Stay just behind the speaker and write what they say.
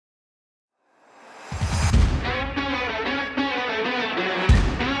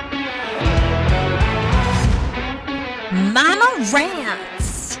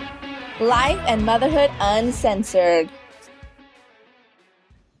Rants. Life and motherhood uncensored.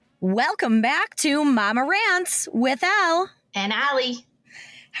 Welcome back to Mama Rants with Elle. And Allie.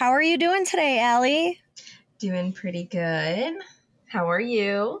 How are you doing today, Allie? Doing pretty good. How are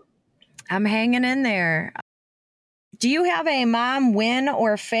you? I'm hanging in there. Do you have a mom win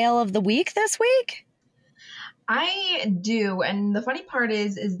or fail of the week this week? I do. And the funny part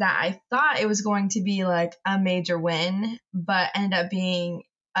is that I thought it was going to be like a major win, but ended up being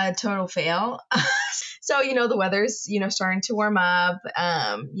a total fail. So, the weather's, starting to warm up.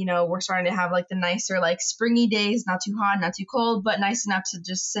 We're starting to have like the nicer, like springy days, not too hot, not too cold, but nice enough to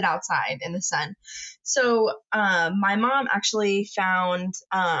just sit outside in the sun. So, my mom actually found,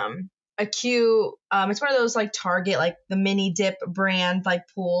 a cute, it's one of those like Target, like the mini dip brand, like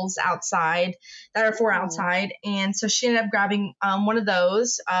pools outside that are for outside. And so she ended up grabbing, one of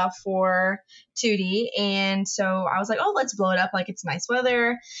those, for Tootie. And so I was like, oh, let's blow it up. Like it's nice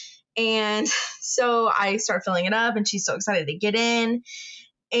weather. And so I start filling it up and she's so excited to get in.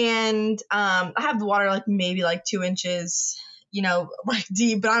 And, I have the water like maybe like 2 inches, like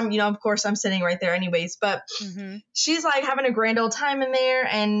deep, but I'm, of course I'm sitting right there anyways, but she's like having a grand old time in there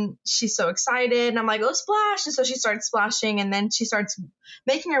and she's so excited and I'm like, oh, splash. And so she starts splashing and then she starts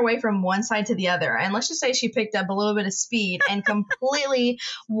making her way from one side to the other. And let's just say she picked up a little bit of speed and completely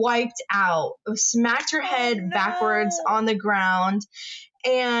wiped out, smacked her head backwards on the ground.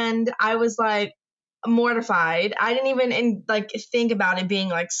 And I was like, mortified. I didn't even think about it being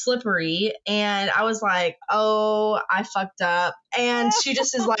like slippery, and I was like, oh, I fucked up. And she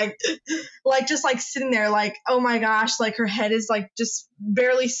just is like just like sitting there like, oh my gosh, like her head is like just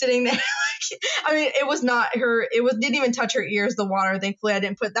barely sitting there. I mean, it was not her, didn't even touch her ears, the water. Thankfully I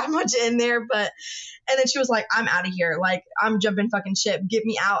didn't put that much in there, and then she was like, I'm out of here, like I'm jumping fucking ship, get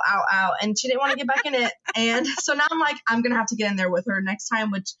me out, and she didn't want to get back in it. And so now I'm like, I'm gonna have to get in there with her next time,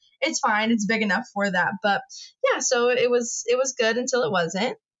 which it's fine, it's big enough for that. But yeah, so it was good until it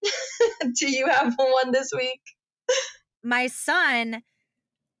wasn't. Do you have one this week? My son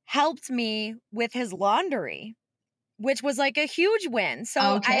helped me with his laundry, which was like a huge win.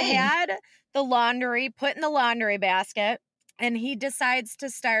 So I had the laundry put in the laundry basket, and he decides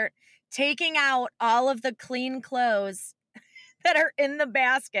to start taking out all of the clean clothes that are in the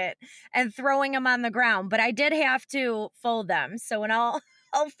basket and throwing them on the ground. But I did have to fold them. So in all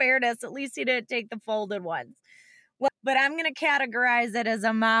fairness, at least he didn't take the folded ones. Well, but I'm going to categorize it as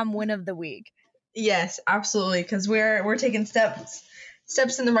a mom win of the week. Yes, absolutely. Because we're taking steps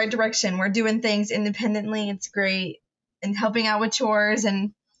in the right direction. We're doing things independently. It's great. And helping out with chores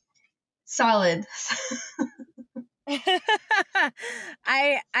and solid.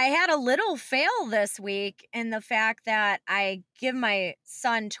 I had a little fail this week in the fact that I give my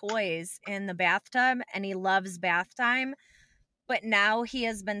son toys in the bathtub and he loves bath time. But now he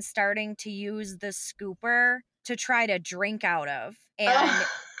has been starting to use the scooper to try to drink out of. And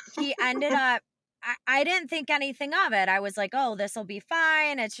he ended up, I didn't think anything of it. I was like, oh, this will be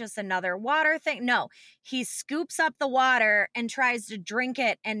fine. It's just another water thing. No, he scoops up the water and tries to drink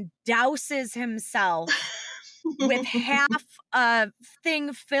it and douses himself with half a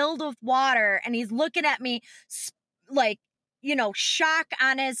thing filled with water. And he's looking at me like, shock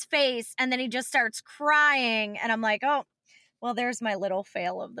on his face. And then he just starts crying. And I'm like, oh, well, there's my little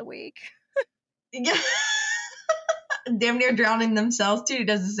fail of the week. Damn near drowning themselves too. He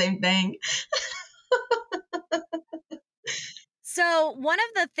does the same thing. So one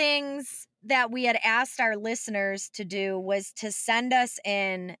of the things that we had asked our listeners to do was to send us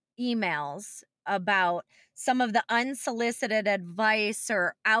in emails about some of the unsolicited advice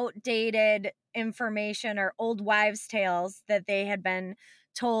or outdated information or old wives' tales that they had been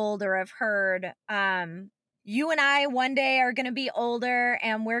told or have heard. You and I one day are going to be older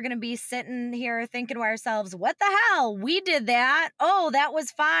and we're going to be sitting here thinking to ourselves, what the hell? We did that. Oh, that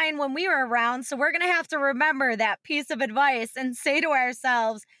was fine when we were around. So we're going to have to remember that piece of advice and say to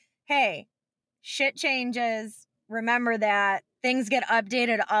ourselves, hey, shit changes. Remember that. Things get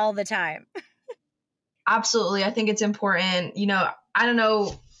updated all the time. Absolutely. I think it's important. I don't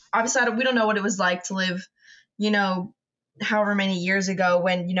know. Obviously, we don't know what it was like to live, however many years ago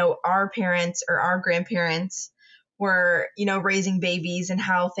when, our parents or our grandparents were, raising babies and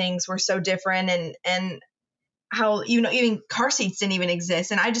how things were so different and how, even car seats didn't even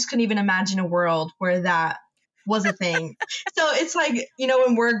exist. And I just couldn't even imagine a world where that was a thing. So it's like,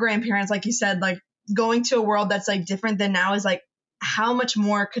 when we're grandparents, like you said, like going to a world that's like different than now is like, how much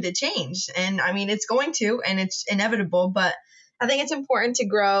more could it change? And I mean, it's going to, and it's inevitable, but I think it's important to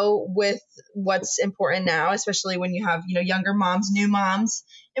grow with what's important now, especially when you have, younger moms, new moms.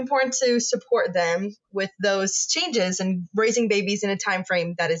 Important to support them with those changes and raising babies in a time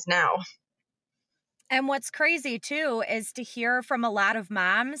frame that is now. And what's crazy too is to hear from a lot of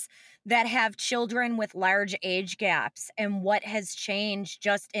moms that have children with large age gaps and what has changed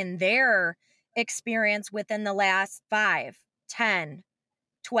just in their experience within the last 5, 10,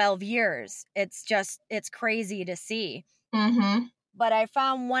 12 years. It's crazy to see. Mm-hmm. But I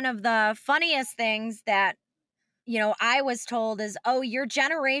found one of the funniest things that, I was told is, oh, your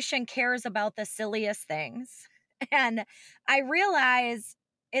generation cares about the silliest things. And I realize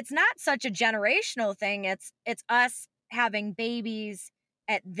it's not such a generational thing. It's us having babies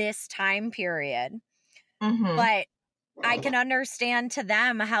at this time period. Mm-hmm. But I can understand to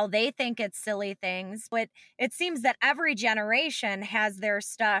them how they think it's silly things. But it seems that every generation has their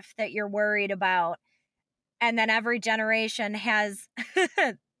stuff that you're worried about. And then every generation has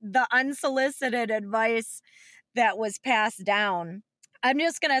the unsolicited advice that was passed down. I'm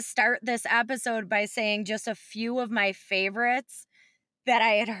just going to start this episode by saying just a few of my favorites that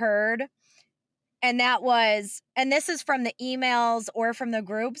I had heard. And that was, and this is from the emails or from the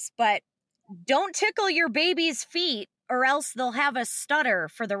groups, but don't tickle your baby's feet or else they'll have a stutter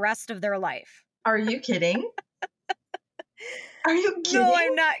for the rest of their life. Are you kidding? Are you kidding? No,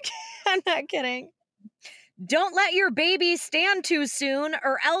 I'm not. I'm not kidding. Don't let your baby stand too soon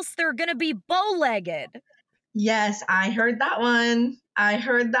or else they're going to be bow-legged. Yes, I heard that one. I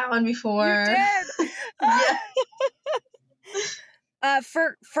heard that one before. You did? Yeah.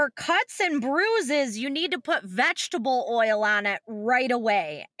 For cuts and bruises, you need to put vegetable oil on it right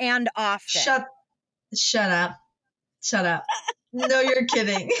away and often. Shut up. No, you're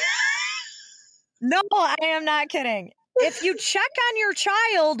kidding. No, I am not kidding. If you check on your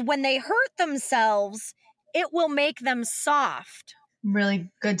child when they hurt themselves, it will make them soft. Really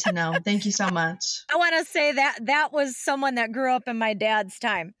good to know. Thank you so much. I want to say that was someone that grew up in my dad's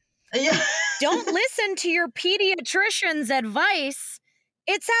time. Yeah. Don't listen to your pediatrician's advice.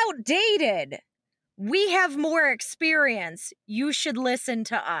 It's outdated. We have more experience. You should listen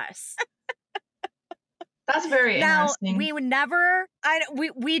to us. That's very interesting. Now, we would never,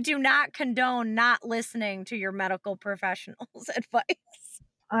 we do not condone not listening to your medical professional's advice.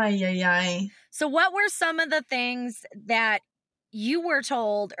 Ay. So what were some of the things that you were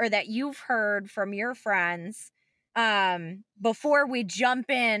told or that you've heard from your friends before we jump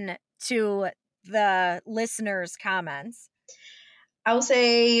in to the listeners' comments? I will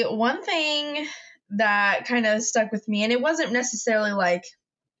say one thing that kind of stuck with me, and it wasn't necessarily like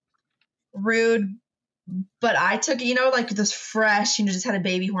rude, but I took it, like this fresh, just had a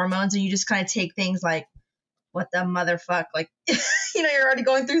baby hormones, and you just kind of take things like, what the motherfuck? Like, you're already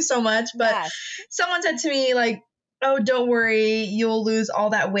going through so much. But yes. Someone said to me, like, oh, don't worry, you'll lose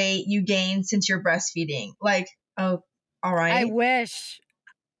all that weight you gained since you're breastfeeding. Like, oh, all right. I wish.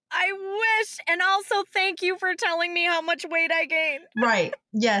 And also thank you for telling me how much weight I gained. Right.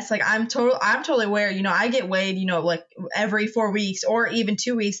 Yes. Like I'm totally aware, I get weighed, like every 4 weeks or even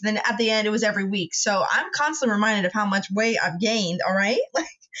 2 weeks. And then at the end it was every week. So I'm constantly reminded of how much weight I've gained. All right. Like,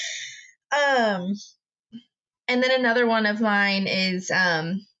 and then another one of mine is,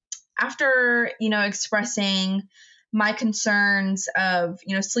 after, expressing my concerns of,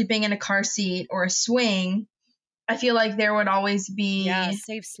 sleeping in a car seat or a swing, I feel like there would always be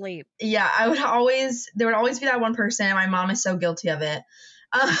safe sleep. Yeah, there would always be that one person, and my mom is so guilty of it.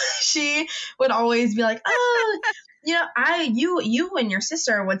 She would always be like, oh, you and your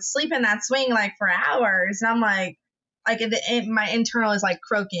sister would sleep in that swing like for hours. And I'm like my internal is like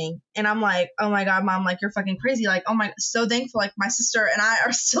croaking, and I'm like, oh my God, Mom, like you're fucking crazy. Like, oh my, so thankful. Like my sister and I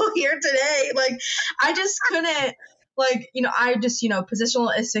are still here today. Like I just couldn't. Like, I just,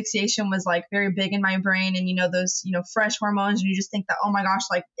 positional asphyxiation was like very big in my brain, and, those, fresh hormones, and you just think that, oh my gosh,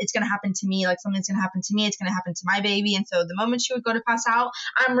 like it's going to happen to me. Like something's going to happen to me. It's going to happen to my baby. And so the moment she would go to pass out,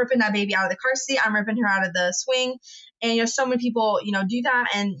 I'm ripping that baby out of the car seat. I'm ripping her out of the swing. And, so many people, do that,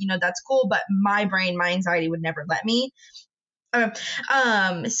 and, that's cool. But my brain, my anxiety would never let me.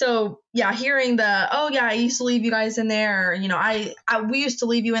 So yeah, hearing I used to leave you guys in there, or, we used to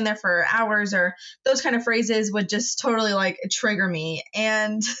leave you in there for hours, or those kind of phrases would just totally like trigger me,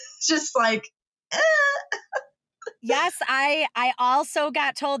 and just like, Yes, I also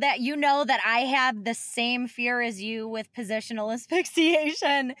got told that, that I had the same fear as you with positional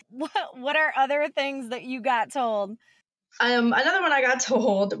asphyxiation. What are other things that you got told? Another one I got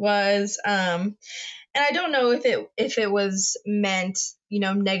told was, and I don't know if it was meant,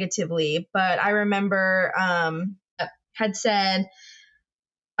 negatively, but I remember, had said,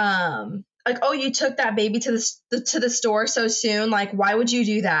 like, oh, you took that baby to the store so soon. Like, why would you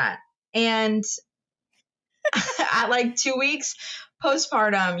do that? And at like 2 weeks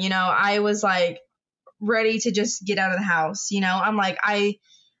postpartum, I was like ready to just get out of the house. I'm like, I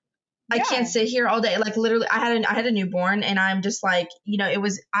can't sit here all day. Like literally, I had a newborn, and I'm just like,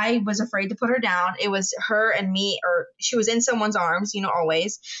 I was afraid to put her down. It was her and me, or she was in someone's arms,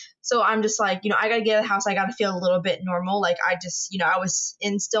 always. So I'm just like, I gotta get out of the house. I gotta feel a little bit normal. Like I just, I was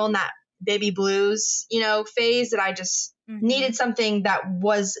still in that baby blues, phase that I just needed something that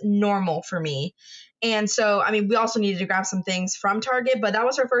was normal for me. And so, I mean, we also needed to grab some things from Target, but that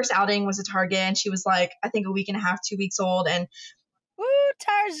was her first outing, was at Target, and she was like, I think a week and a half, 2 weeks old, and woo,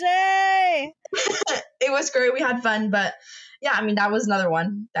 Target! It was great. We had fun, but yeah, I mean, that was another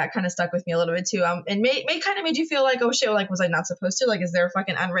one that kind of stuck with me a little bit too. And kind of made you feel like, oh shit, like, was I not supposed to? Like, is there a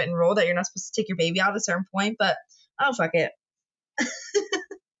fucking unwritten rule that you're not supposed to take your baby out at a certain point? But oh, fuck it.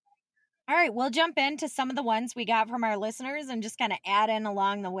 All right, we'll jump into some of the ones we got from our listeners and just kind of add in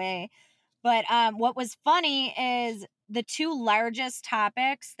along the way. But what was funny is the two largest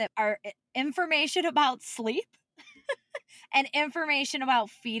topics that are information about sleep and information about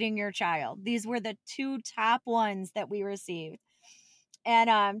feeding your child. These were the two top ones that we received.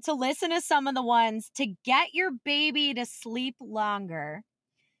 And to listen to some of the ones to get your baby to sleep longer,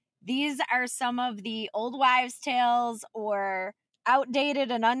 these are some of the old wives' tales or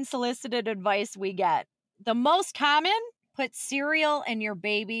outdated and unsolicited advice we get. The most common, put cereal in your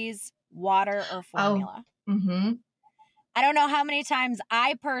baby's water or formula. I don't know how many times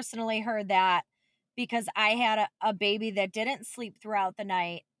I personally heard that, because I had a baby that didn't sleep throughout the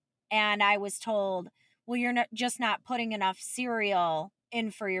night, and I was told, well, you're just not putting enough cereal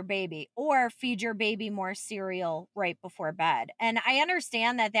in for your baby, or feed your baby more cereal right before bed. And I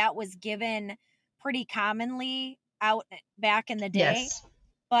understand that was given pretty commonly out back in the day, yes,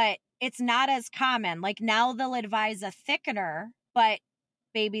 but it's not as common. Like now they'll advise a thickener, but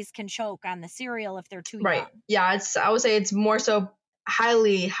babies can choke on the cereal if they're too young. Yeah, I would say it's more so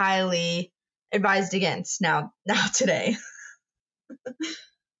highly advised against now today.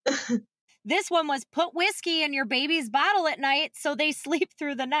 This one was put whiskey in your baby's bottle at night so they sleep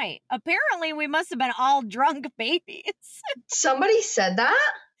through the night. Apparently, we must have been all drunk babies. Somebody said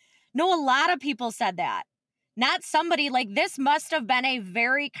that? No, a lot of people said that. Not somebody. Like, this must have been a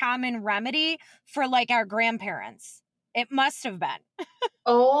very common remedy for, like, our grandparents. It must have been.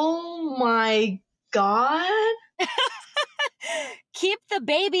 Oh my God. Keep the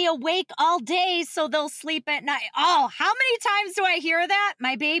baby awake all day so they'll sleep at night. Oh, how many times do I hear that?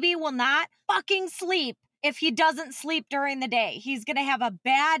 My baby will not fucking sleep if he doesn't sleep during the day. He's going to have a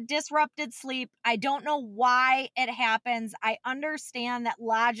bad, disrupted sleep. I don't know why it happens. I understand that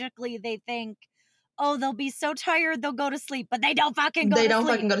logically they think, oh, they'll be so tired they'll go to sleep, but they don't fucking go to sleep. They don't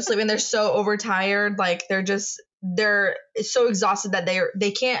fucking go to sleep, and they're so overtired. Like, they're so exhausted that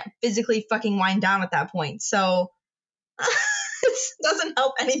they can't physically fucking wind down at that point. So it doesn't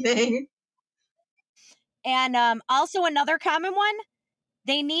help anything. And also another common one,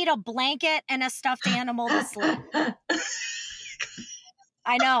 they need a blanket and a stuffed animal to sleep.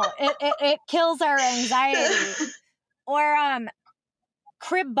 I know, it kills our anxiety. Or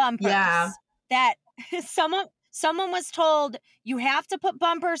crib bumpers. Yeah. That someone was told, you have to put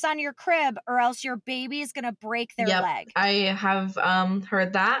bumpers on your crib or else your baby is going to break their leg. I have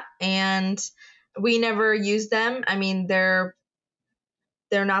heard that, and we never use them. I mean, they're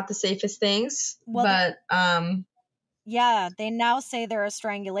not the safest things, but yeah, they now say they're a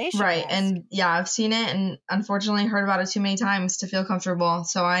strangulation risk. And yeah, I've seen it and unfortunately heard about it too many times to feel comfortable.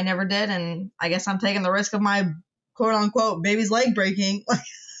 So I never did, and I guess I'm taking the risk of my quote unquote baby's leg breaking.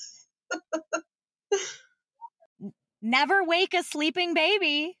 Never wake a sleeping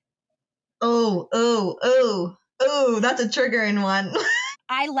baby. Oh, that's a triggering one.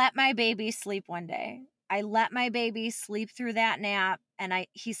 I let my baby sleep one day. I let my baby sleep through that nap, and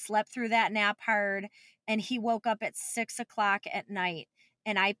he slept through that nap hard, and he woke up at 6 o'clock at night,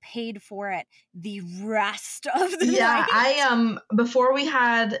 and I paid for it the rest of the night. Yeah, before we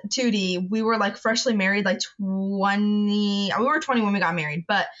had Tootie, we were like freshly married, like 20. We were 20 when we got married,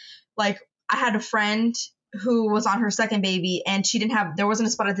 but like I had a friend who was on her second baby, and there wasn't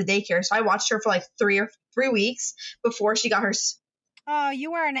a spot at the daycare, so I watched her for like 3 weeks before she got her. Oh,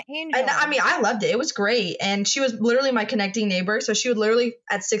 you were an angel. And I mean, I loved it. It was great. And she was literally my connecting neighbor. So she would literally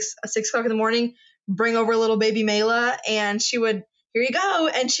at 6 o'clock in the morning bring over little baby Mela, and she would here you go.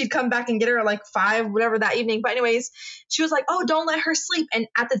 And she'd come back and get her at like 5, whatever, that evening. But anyways, she was like, oh, don't let her sleep. And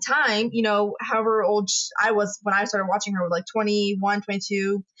at the time, you know, however old I was when I started watching her, like 21,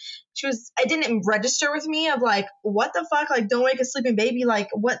 22, it didn't register with me of like, what the fuck? Like, don't wake a sleeping baby. Like,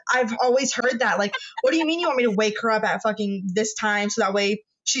 what? I've always heard that. Like, what do you mean you want me to wake her up at fucking this time so that way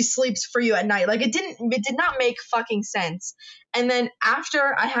she sleeps for you at night? Like, it did not make fucking sense. And then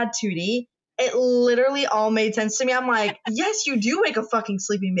after I had Tootie, it literally all made sense to me. I'm like, yes, you do wake a fucking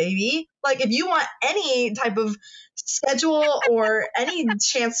sleeping baby. Like, if you want any type of schedule or any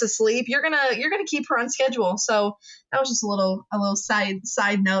chance to sleep, you're gonna keep her on schedule. So that was just a little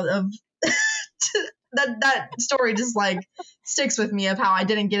side note of that story just like sticks with me of how I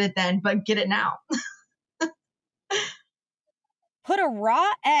didn't get it then, but get it now. Put a raw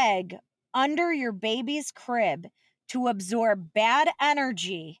egg under your baby's crib to absorb bad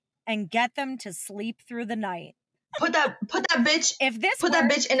energy and get them to sleep through the night. Put that bitch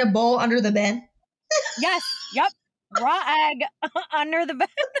that bitch in a bowl under the bed. Yes. Yep. Raw egg under the bed.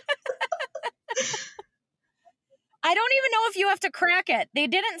 I don't even know if you have to crack it. They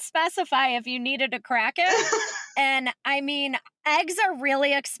didn't specify if you needed to crack it. And I mean, eggs are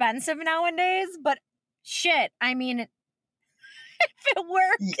really expensive nowadays, but shit, I mean, if it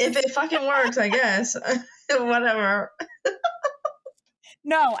works. If it fucking works, I guess. Whatever.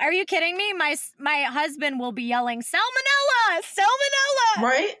 No, are you kidding me? My husband will be yelling, salmonella, salmonella.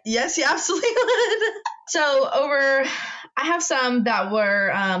 Right? Yes, he absolutely would. So I have some that were,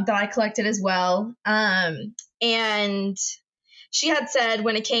 that I collected as well. And she had said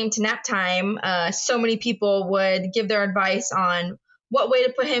when it came to nap time, so many people would give their advice on what way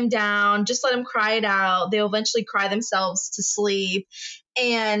to put him down, just let him cry it out. They'll eventually cry themselves to sleep,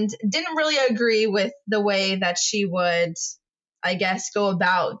 and didn't really agree with the way that she would, I guess, go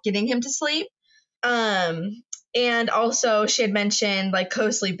about getting him to sleep. And also she had mentioned like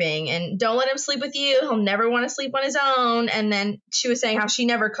co-sleeping and don't let him sleep with you. He'll never want to sleep on his own. And then she was saying how she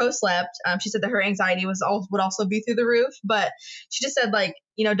never co-slept. She said that her anxiety would also be through the roof, but she just said like,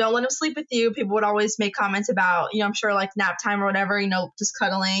 you know, don't let him sleep with you. People would always make comments about, you know, I'm sure like nap time or whatever, you know, just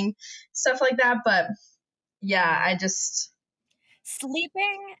cuddling, stuff like that. But yeah,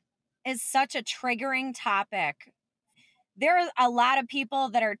 sleeping is such a triggering topic. There are a lot of people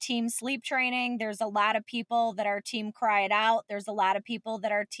that are team sleep training. There's a lot of people that are team cry it out. There's a lot of people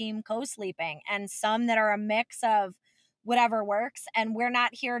that are team co-sleeping, and some that are a mix of whatever works. And we're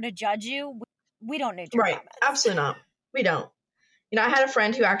not here to judge you. We don't need your comments. Absolutely not. We don't. You know, I had a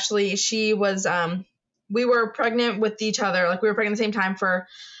friend who actually, she was, we were pregnant with each other. Like we were pregnant at the same time for,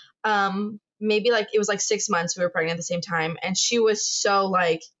 maybe like it was like 6 months we were pregnant at the same time, and she was so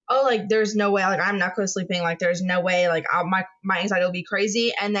like, oh, like there's no way, like I'm not co-sleeping, like there's no way, like my anxiety will be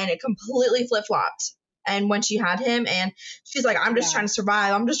crazy. And then it completely flip-flopped, and when she had him, and she's like, I'm just trying to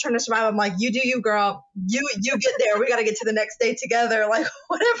survive, I'm like, you do you, girl, you get there, we got to get to the next day together, like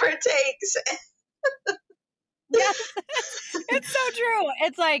whatever it takes. Yes. It's so true.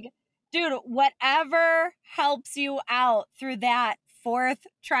 It's like, dude, whatever helps you out through that 4th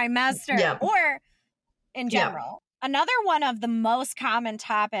trimester or in general. Another one of the most common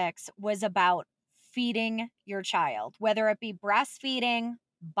topics was about feeding your child, whether it be breastfeeding,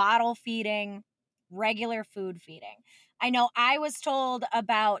 bottle feeding, regular food feeding. I know I was told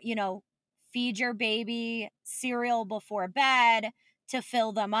about, you know, feed your baby cereal before bed to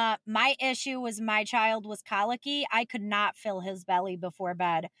fill them up. My issue was my child was colicky. I could not fill his belly before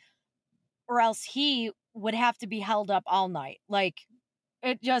bed, or else he would have to be held up all night. Like,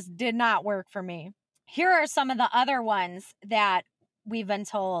 it just did not work for me. Here are some of the other ones that we've been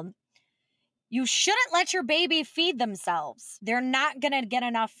told. You shouldn't let your baby feed themselves. They're not going to get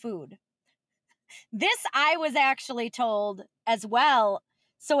enough food. This I was actually told as well.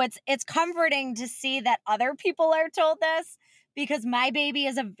 So it's comforting to see that other people are told this, because my baby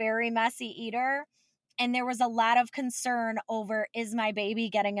is a very messy eater. And there was a lot of concern over, is my baby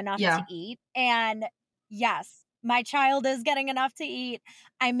getting enough to eat? And yes, my child is getting enough to eat.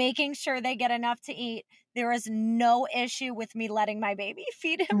 I'm making sure they get enough to eat. There is no issue with me letting my baby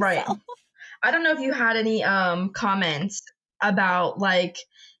feed himself. Right. I don't know if you had any comments about like,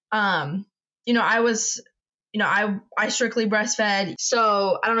 you know, I strictly breastfed.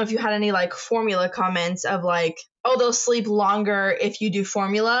 So I don't know if you had any like formula comments of like, oh, they'll sleep longer if you do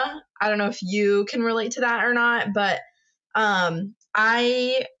formula. I don't know if you can relate to that or not, but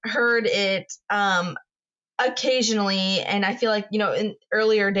I heard it occasionally, and I feel like, you know, in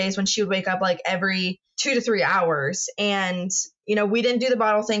earlier days when she would wake up like every 2 to 3 hours, and you know, we didn't do the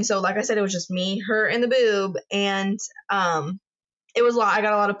bottle thing, so like I said, it was just me, her, and the boob, and it was a lot. I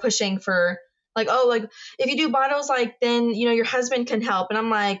got a lot of pushing for Like, oh, like if you do bottles, like then, you know, your husband can help. And I'm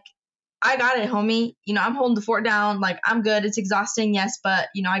like, I got it, homie. You know, I'm holding the fort down. Like, I'm good. It's exhausting, yes, but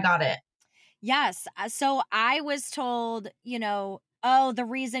you know, I got it. Yes. So I was told, you know, oh, the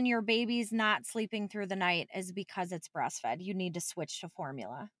reason your baby's not sleeping through the night is because it's breastfed. You need to switch to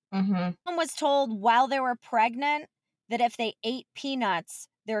formula. Mm-hmm. Someone was told while they were pregnant that if they ate peanuts,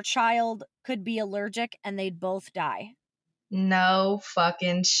 their child could be allergic and they'd both die. No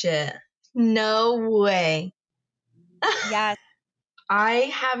fucking shit. No way. Yes.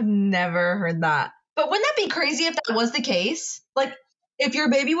 I have never heard that. But wouldn't that be crazy if that was the case? Like, if your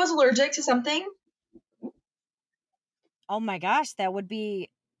baby was allergic to something? Oh my gosh, that would be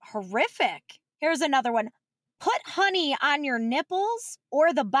horrific. Here's another one. Put honey on your nipples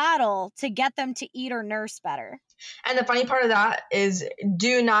or the bottle to get them to eat or nurse better. And the funny part of that is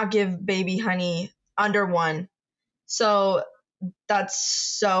do not give baby honey under 1. So that's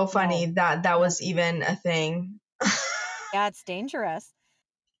so funny that was even a thing. Yeah, it's dangerous.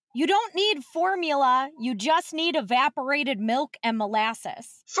 You don't need formula. You just need evaporated milk and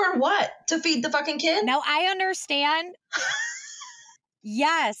molasses. For what? To feed the fucking kid? Now, I understand.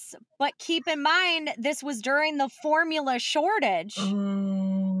 Yes, but keep in mind, this was during the formula shortage.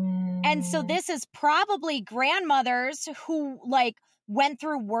 And so this is probably grandmothers who, like, went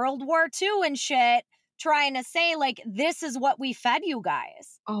through World War II and shit, trying to say, like, this is what we fed you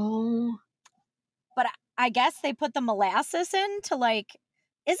guys. Oh. But I guess they put the molasses in to, like,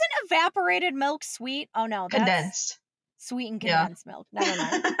 isn't evaporated milk sweet? Oh, no. That's Condensed. Sweet and condensed milk. Never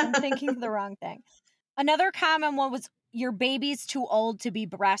mind. I'm thinking the wrong thing. Another common one was your baby's too old to be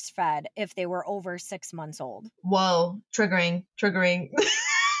breastfed if they were over 6 months old. Whoa. Triggering.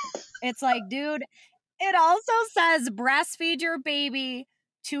 It's like, dude, it also says breastfeed your baby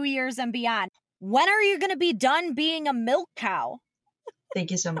 2 years and beyond. When are you going to be done being a milk cow? Thank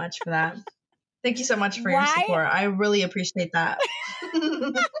you so much for that. Thank you so much for your support. I really appreciate that.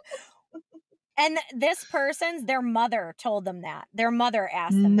 And this person's, their mother told them that. Their mother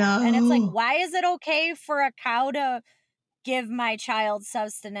asked them that. And it's like, why is it okay for a cow to give my child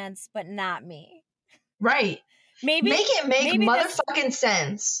sustenance, but not me? Right. Maybe make it make motherfucking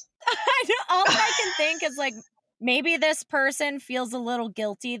sense. All I can think is like, maybe this person feels a little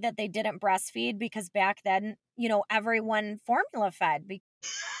guilty that they didn't breastfeed because back then, you know, everyone formula fed.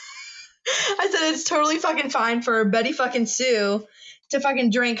 I said it's totally fucking fine for Betty fucking Sue to fucking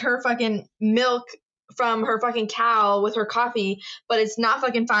drink her fucking milk from her fucking cow with her coffee, but it's not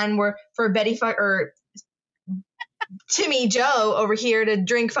fucking fine for Betty or Timmy Joe over here to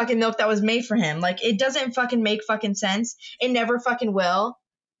drink fucking milk that was made for him. Like, it doesn't fucking make fucking sense. It never fucking will.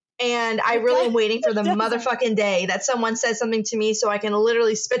 And I really am waiting for the motherfucking day that someone says something to me so I can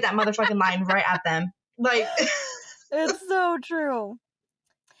literally spit that motherfucking line right at them. Like, it's so true.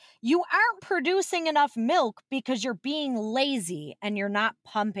 You aren't producing enough milk because you're being lazy and you're not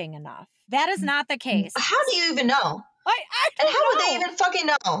pumping enough. That is not the case. How do you even know? I don't know. How would they even fucking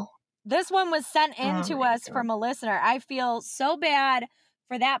know? This one was sent in to us from a listener. I feel so bad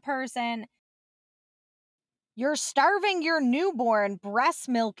for that person. You're starving your newborn. Breast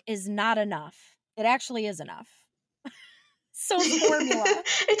milk is not enough. It actually is enough. So is formula.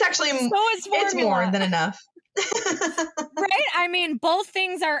 It's actually it's more than enough. Right? I mean, both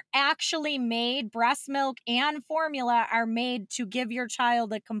things are actually made. Breast milk and formula are made to give your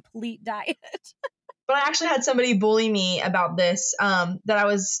child a complete diet. But I actually had somebody bully me about this,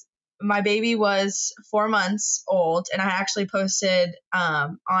 my baby was 4 months old, and I actually posted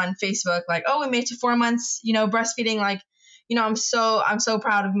on Facebook, like, oh, we made it to 4 months, you know, breastfeeding, like, you know, I'm so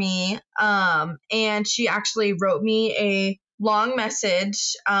proud of me. And she actually wrote me a long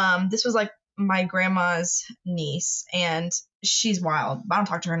message. This was like my grandma's niece, and she's wild. I don't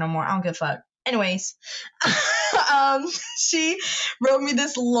talk to her no more. I don't give a fuck. Anyways, she wrote me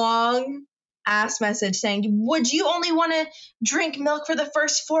this long ass message saying, would you only want to drink milk for the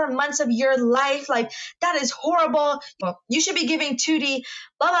first 4 months of your life? Like, that is horrible. You should be giving Tootie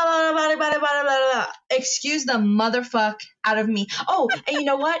blah blah blah blah blah blah blah blah. Excuse the motherfuck out of me. Oh, and you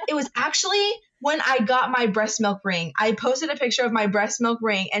know what? It was actually when I got my breast milk ring. I posted a picture of my breast milk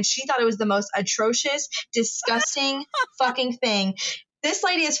ring, and she thought it was the most atrocious, disgusting fucking thing. This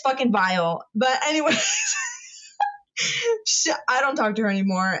lady is fucking vile. But anyways, I don't talk to her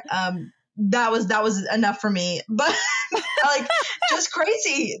anymore. That was enough for me. But like, just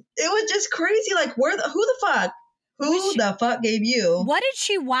crazy. It was just crazy. Like, who the fuck gave you? What did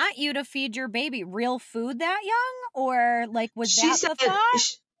she want you to feed your baby? Real food that young? Or like, was that the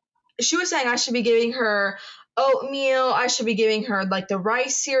thought? She was saying I should be giving her oatmeal. I should be giving her like the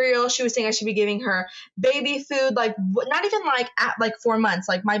rice cereal. She was saying I should be giving her baby food, like not even like at like 4 months.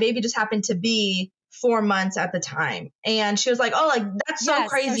 Like my baby just happened to be 4 months at the time. And she was like, oh, like that's so Yes, so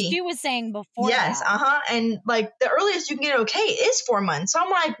crazy. she was saying before Yes, that. And like the earliest you can get okay is 4 months. So I'm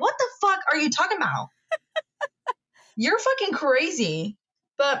like, what the fuck are you talking about? You're fucking crazy.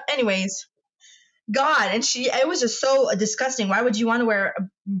 But anyways, God, and it was just so disgusting. Why would you want to wear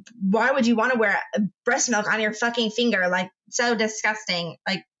breast milk on your fucking finger? Like, so disgusting.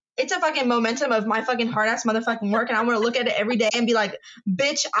 Like, it's a fucking momentum of my fucking hard ass motherfucking work, and I want to look at it every day and be like,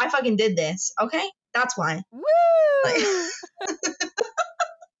 bitch, I fucking did this. Okay, that's why. Woo! Like,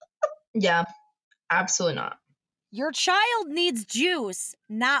 yeah, absolutely not. Your child needs juice,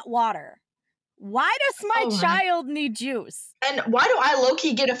 not water. Why does my child need juice? And why do I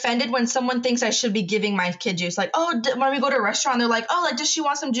low-key get offended when someone thinks I should be giving my kid juice? Like, oh, when we go to a restaurant, they're like, oh, like, does she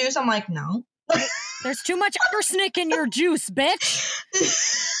want some juice? I'm like, no. There's too much arsenic in your juice, bitch.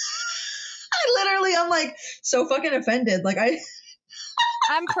 I'm like, so fucking offended. Like,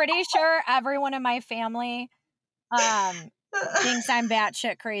 I'm pretty sure everyone in my family thinks I'm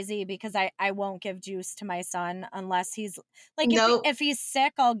batshit crazy because I won't give juice to my son unless he's like, if he's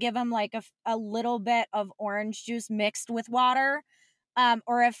sick, I'll give him like a little bit of orange juice mixed with water.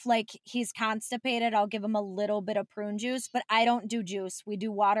 Or if like he's constipated, I'll give him a little bit of prune juice, but I don't do juice. We do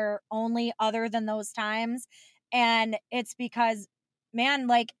water only other than those times. And it's because, man,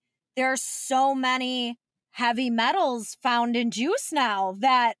 like there's so many heavy metals found in juice now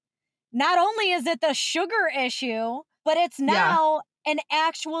that not only is it the sugar issue, but it's now an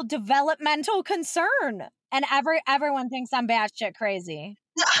actual developmental concern. And everyone thinks I'm batshit crazy.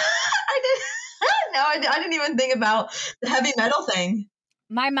 I didn't even think about the heavy metal thing.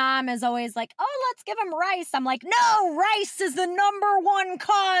 My mom is always like, oh, let's give him rice. I'm like, no, rice is the #1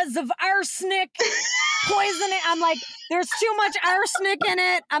 cause of arsenic poisoning. I'm like, there's too much arsenic in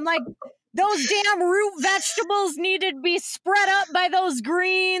it. I'm like, those damn root vegetables needed to be spread up by those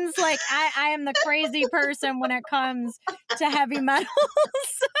greens. Like, I am the crazy person when it comes to heavy metals.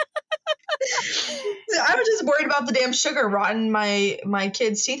 I was just worried about the damn sugar rotting my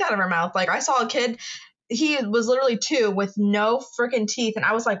kid's teeth out of her mouth. Like, I saw a kid, he was literally 2 with no freaking teeth, and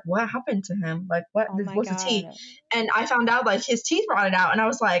I was like, what happened to him? Like, what's the teeth? And I found out like his teeth rotted out, and I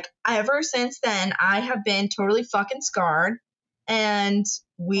was like, ever since then I have been totally fucking scarred. And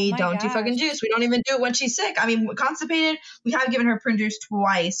we don't do fucking juice. We don't even do it when she's sick. I mean, constipated, we have given her prune juice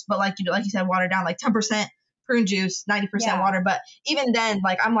twice, but like you said, watered down, like 10% prune juice, 90% water. But even then,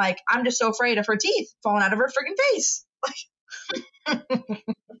 like, I'm just so afraid of her teeth falling out of her freaking face.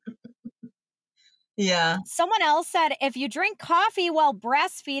 Yeah. Someone else said, if you drink coffee while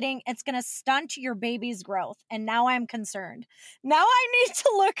breastfeeding, it's going to stunt your baby's growth. And now I'm concerned. Now I need to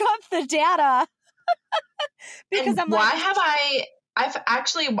look up the data. Because I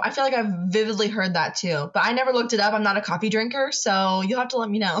feel like I've vividly heard that too, but I never looked it up. I'm not a coffee drinker, so you'll have to let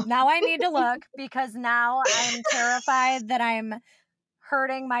me know. Now I need to look because now I'm terrified that I'm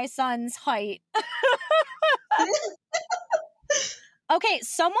hurting my son's height. Okay,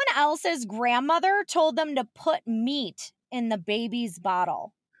 someone else's grandmother told them to put meat in the baby's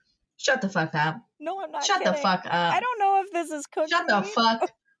bottle. Shut the fuck up. No, I'm not Shut kidding. the fuck up. I don't know if this is cooked Shut the fuck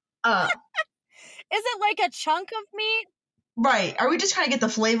up. Is it like a chunk of meat? Right. Are we just trying to get the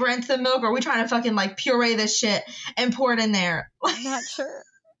flavor into the milk, or are we trying to fucking like puree this shit and pour it in there? I'm not sure.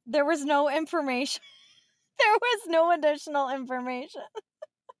 There was no information. There was no additional information.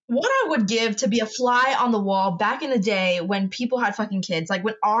 What I would give to be a fly on the wall back in the day when people had fucking kids, like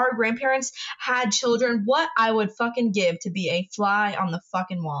when our grandparents had children, what I would fucking give to be a fly on the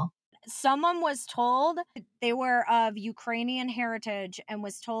fucking wall. Someone was told they were of Ukrainian heritage and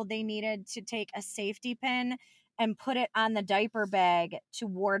was told they needed to take a safety pin and put it on the diaper bag to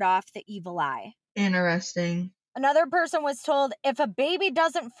ward off the evil eye. Interesting. Another person was told if a baby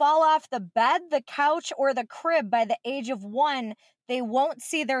doesn't fall off the bed, the couch, or the crib by the age of 1, they won't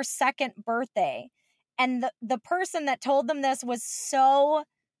see their second birthday. And the person that told them this was so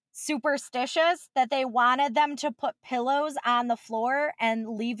superstitious that they wanted them to put pillows on the floor and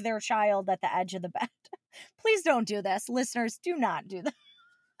leave their child at the edge of the bed. Please don't do this. Listeners, do not do this.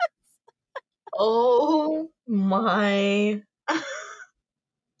 Oh my.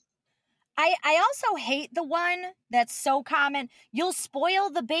 I also hate the one that's so common. You'll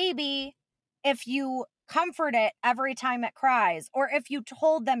spoil the baby if you comfort it every time it cries or if you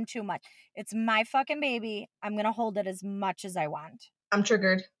hold them too much. It's my fucking baby. I'm going to hold it as much as I want. I'm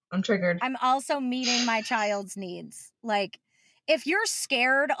triggered. I'm also meeting my child's needs. Like, if you're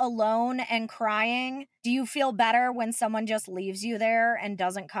scared, alone, and crying, do you feel better when someone just leaves you there and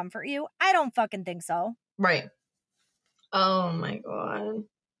doesn't comfort you? I don't fucking think so. Right. Oh my God.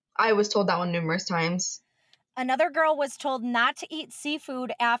 I was told that one numerous times. Another girl was told not to eat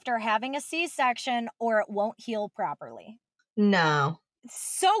seafood after having a C-section or it won't heal properly. No.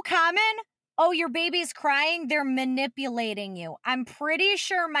 It's so common. Oh, your baby's crying. They're manipulating you. I'm pretty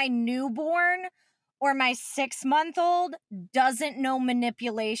sure my newborn or my 6-month-old doesn't know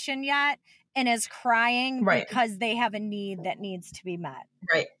manipulation yet and is crying Right. because they have a need that needs to be met.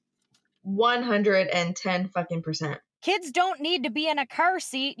 Right. 110 fucking %. Kids don't need to be in a car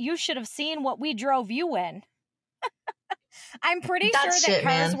seat. You should have seen what we drove you in. I'm pretty That's sure that shit,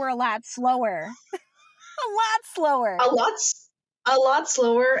 cars man. were a lot slower. A lot slower. A lot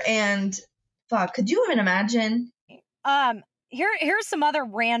slower, and fuck, could you even imagine? Here's some other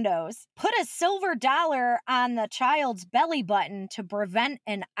randos. Put a silver dollar on the child's belly button to prevent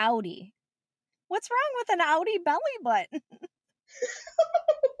an outie. What's wrong with an outie belly button?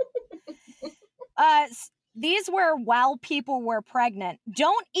 These were while people were pregnant.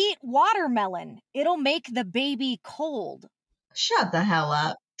 Don't eat watermelon. It'll make the baby cold. Shut the hell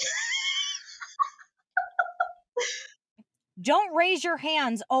up. Don't raise your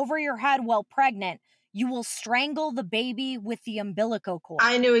hands over your head while pregnant. You will strangle the baby with the umbilical cord.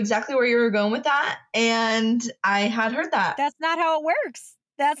 I knew exactly where you were going with that, and I had heard that. That's not how it works.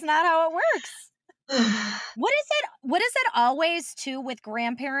 That's not how it works. What is it always too with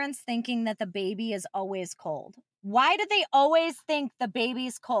grandparents thinking that the baby is always cold? Why do they always think the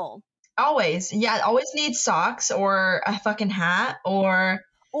baby's cold? Always. Yeah, always need socks or a fucking hat or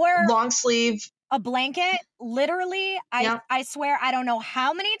long sleeve. A blanket. Literally, I swear, I don't know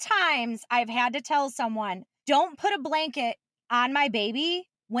how many times I've had to tell someone, don't put a blanket on my baby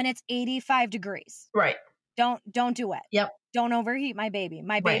when it's 85 degrees. Right. Don't do it. Yep. Don't overheat my baby.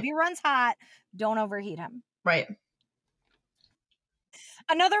 My baby runs hot. Don't overheat him. Right.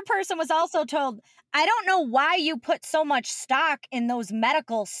 Another person was also told, I don't know why you put so much stock in those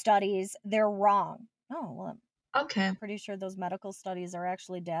medical studies. They're wrong. Oh, well, okay. I'm pretty sure those medical studies are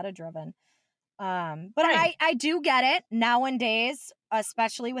actually data driven. But I do get it nowadays,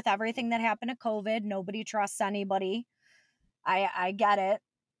 especially with everything that happened to COVID. Nobody trusts anybody. I get it.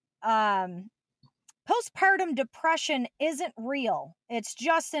 Postpartum depression isn't real. It's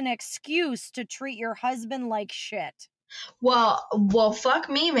just an excuse to treat your husband like shit. Well, fuck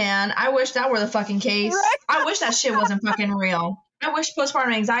me, man. I wish that were the fucking case. Right? I wish that shit wasn't fucking real. I wish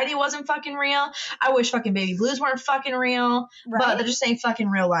postpartum anxiety wasn't fucking real. I wish fucking baby blues weren't fucking real. Right? But they're just ain't fucking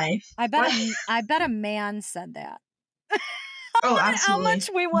real life. I bet a man said that. Oh, absolutely. How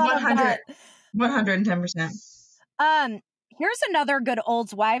much we want to bet. 110%. Here's another good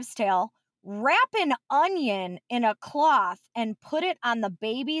old wives' tale. Wrap an onion in a cloth and put it on the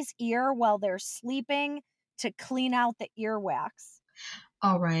baby's ear while they're sleeping to clean out the earwax.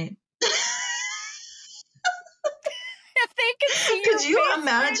 All right. If they could see could you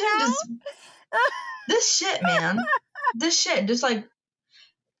imagine right just this shit, man? This shit, just like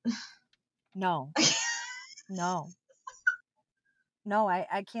no,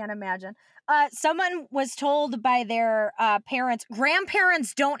 I can't imagine. Someone was told by their parents,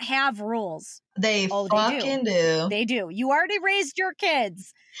 grandparents don't have rules. They fucking do. They do. You already raised your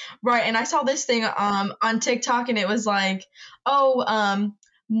kids. Right. And I saw this thing on TikTok and it was like,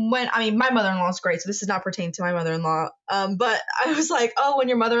 my mother-in-law is great, so this does not pertain to my mother-in-law. But I was like, when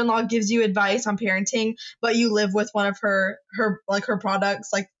your mother-in-law gives you advice on parenting, but you live with one of her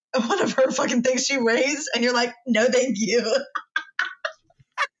products, like one of her fucking things she raised, and you're like, no, thank you.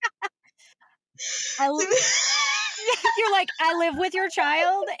 You're like, I live with your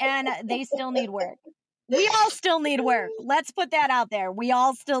child and they still need work. We all still need work. Let's put that out there. We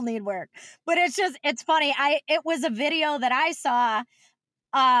all still need work. But it's funny. It was a video that I saw.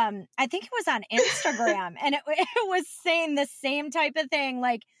 I think it was on Instagram and it was saying the same type of thing.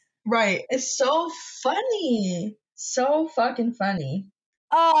 Like, right. It's so funny. So fucking funny.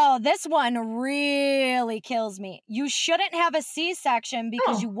 Oh, this one really kills me. You shouldn't have a C-section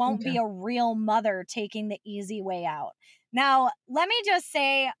because you won't be a real mother taking the easy way out. Now, let me just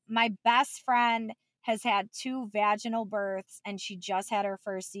say my best friend has had 2 vaginal births and she just had her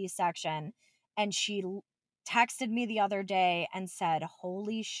first C-section. And she texted me the other day and said,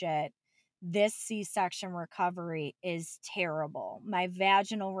 holy shit, this C-section recovery is terrible. My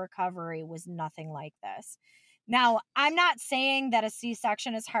vaginal recovery was nothing like this. Now, I'm not saying that a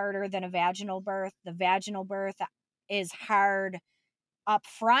C-section is harder than a vaginal birth. The vaginal birth is hard up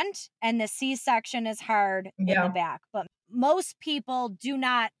front and the C-section is hard in the back. But most people do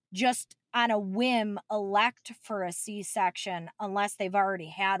not just on a whim elect for a C-section unless they've already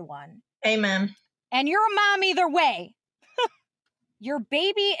had one. Amen. And you're a mom either way. Your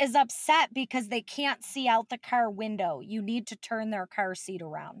baby is upset because they can't see out the car window. You need to turn their car seat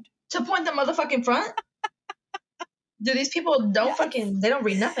around. To point the motherfucking front? Do these people don't they don't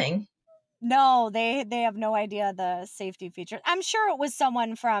read nothing. No, they have no idea the safety features. I'm sure it was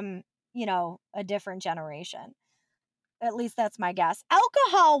someone from, a different generation. At least that's my guess.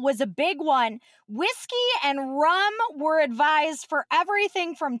 Alcohol was a big one. Whiskey and rum were advised for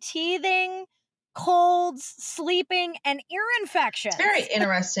everything from teething, colds, sleeping, and ear infections. It's very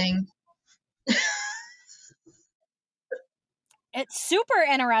interesting. It's super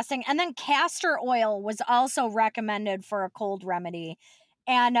interesting. And then castor oil was also recommended for a cold remedy.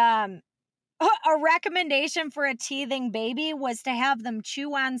 And a recommendation for a teething baby was to have them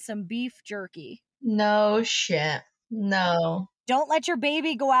chew on some beef jerky. No shit. No. Don't let your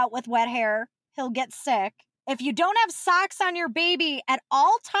baby go out with wet hair. He'll get sick. If you don't have socks on your baby at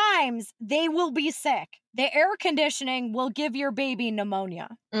all times, they will be sick. The air conditioning will give your baby pneumonia.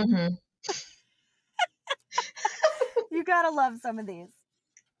 Mm-hmm. You gotta love some of these.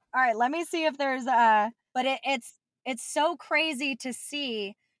 All right, let me see if there's but it's so crazy to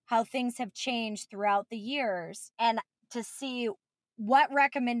see how things have changed throughout the years and to see what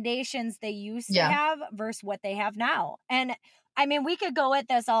recommendations they used to have versus what they have now. And I mean, we could go at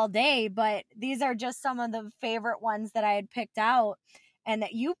this all day, but these are just some of the favorite ones that I had picked out and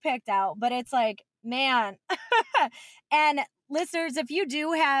that you picked out. But it's like, man. And listeners, if you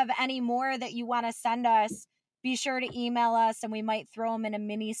do have any more that you want to send us, be sure to email us and we might throw them in a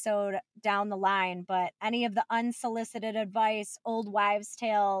mini-sode down the line. But any of the unsolicited advice, old wives'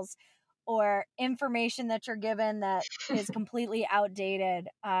 tales, or information that you're given that is completely outdated,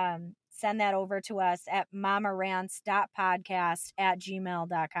 send that over to us at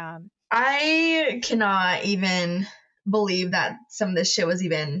mamarants.podcast@gmail.com. I cannot even believe that some of this shit was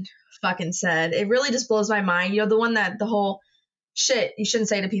even fucking said. It really just blows my mind. The one that the whole shit you shouldn't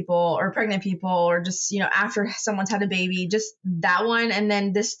say to people or pregnant people or just, after someone's had a baby, just that one. And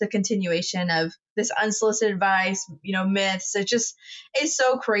then the continuation of this unsolicited advice, myths. It's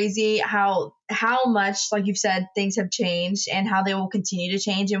so crazy how much, like you've said, things have changed and how they will continue to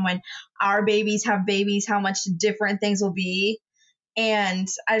change. And when our babies have babies, how much different things will be. And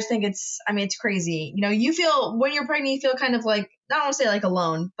I just think it's crazy. You feel when you're pregnant, you feel kind of like, I don't want to say like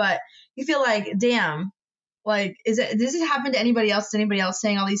alone, but you feel like, damn, like, does it happen to anybody else? Is anybody else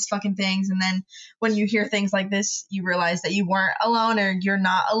saying all these fucking things? And then when you hear things like this, you realize that you weren't alone or you're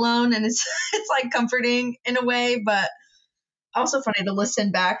not alone. And it's like comforting in a way, but also funny to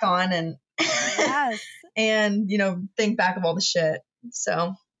listen back on and, yes. and, think back of all the shit.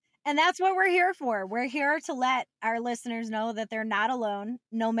 So. And that's what we're here for. We're here to let our listeners know that they're not alone,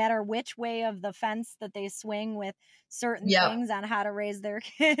 no matter which way of the fence that they swing with certain things on how to raise their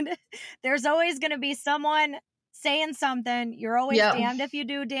kid. There's always going to be someone saying something. You're always damned if you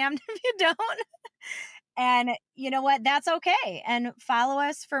do, damned if you don't. And you know what? That's okay. And follow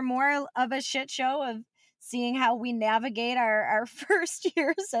us for more of a shit show of seeing how we navigate our first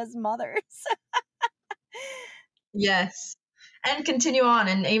years as mothers. Yes. And continue on,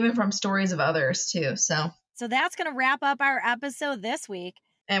 and even from stories of others too. So that's going to wrap up our episode this week.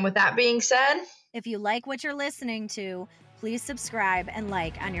 And with that being said, if you like what you're listening to, please subscribe and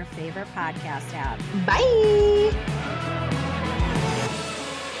like on your favorite podcast app. Bye.